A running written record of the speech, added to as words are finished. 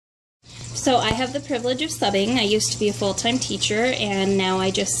So I have the privilege of subbing. I used to be a full-time teacher, and now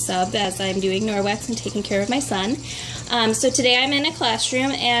I just sub as I'm doing Norwex and taking care of my son. So today I'm in a classroom,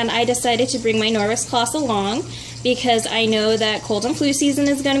 and I decided to bring my Norwex class along because I know that cold and flu season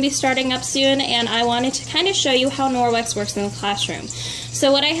is going to be starting up soon, and I wanted to kind of show you how Norwex works in the classroom.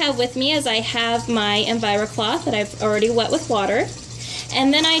 So what I have with me is I have my EnviroCloth that I've already wet with water.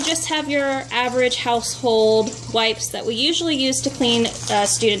 And then I just have your average household wipes that we usually use to clean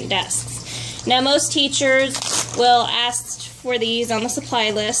student desks. Now most teachers will ask for these on the supply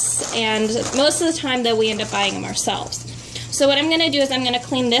lists, and most of the time though we end up buying them ourselves. So what I'm going to do is I'm going to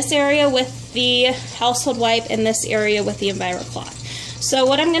clean this area with the household wipe and this area with the EnviroCloth. So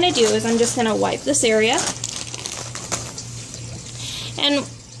what I'm going to do is I'm just going to wipe this area. And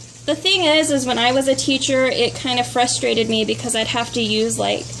the thing is when I was a teacher, it kind of frustrated me because I'd have to use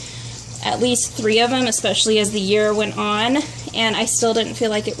like at least 3 of them, especially as the year went on, and I still didn't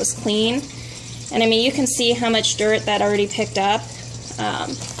feel like it was clean. And I mean, you can see how much dirt that already picked up.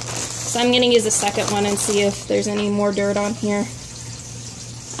 So I'm going to use a second one and see if there's any more dirt on here.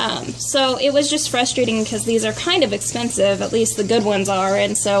 So it was just frustrating because these are kind of expensive, at least the good ones are,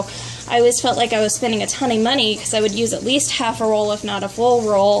 and so I always felt like I was spending a ton of money because I would use at least half a roll, if not a full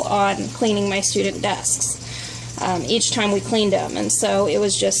roll, on cleaning my student desks each time we cleaned them, and so it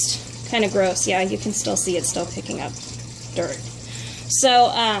was just kind of gross. Yeah, you can still see it's still picking up dirt. So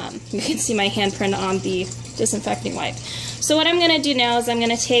you can see my handprint on the disinfecting wipe. So what I'm going to do now is I'm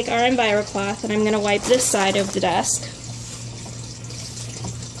going to take our EnviroCloth and I'm going to wipe this side of the desk.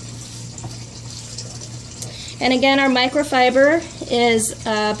 And again, our microfiber is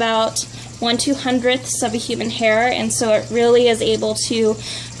about 1/200th of a human hair, and so it really is able to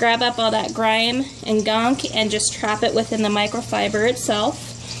grab up all that grime and gunk and just trap it within the microfiber itself.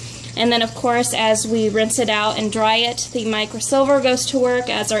 And then of course, as we rinse it out and dry it, the microsilver goes to work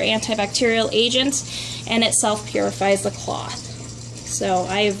as our antibacterial agent, and it self-purifies the cloth. So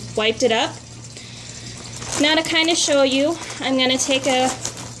I've wiped it up. Now to kind of show you, I'm going to take a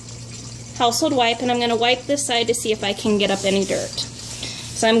household wipe and I'm going to wipe this side to see if I can get up any dirt.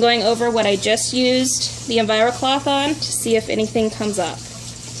 So I'm going over what I just used the EnviroCloth on to see if anything comes up.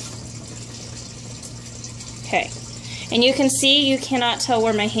 Okay. And you can see, you cannot tell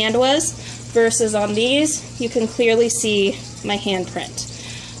where my hand was, versus on these, you can clearly see my handprint.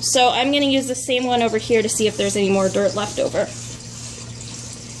 So I'm going to use the same one over here to see if there's any more dirt left over.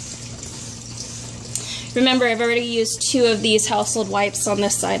 Remember, I've already used 2 of these household wipes on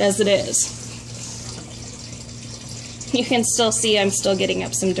this side as it is. You can still see I'm still getting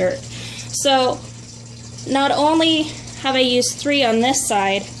up some dirt. So not only have I used 3 on this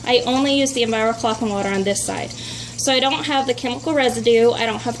side, I only use the EnviroCloth and water on this side. So I don't have the chemical residue, I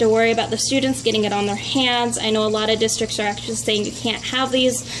don't have to worry about the students getting it on their hands. I know a lot of districts are actually saying you can't have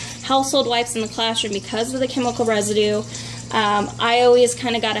these household wipes in the classroom because of the chemical residue. I always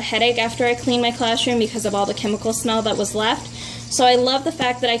kind of got a headache after I cleaned my classroom because of all the chemical smell that was left. So I love the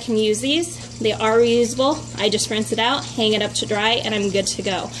fact that I can use these. They are reusable. I just rinse it out, hang it up to dry, and I'm good to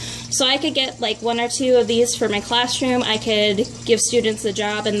go. So I could get like 1 or 2 of these for my classroom. I could give students a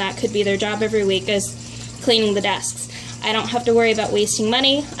job, and that could be their job every week, is cleaning the desks. I don't have to worry about wasting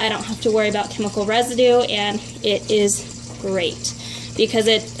money. I don't have to worry about chemical residue, and it is great because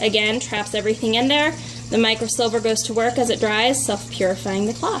it, again, traps everything in there. The microsilver goes to work as it dries, self-purifying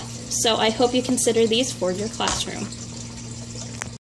the cloth. So I hope you consider these for your classroom.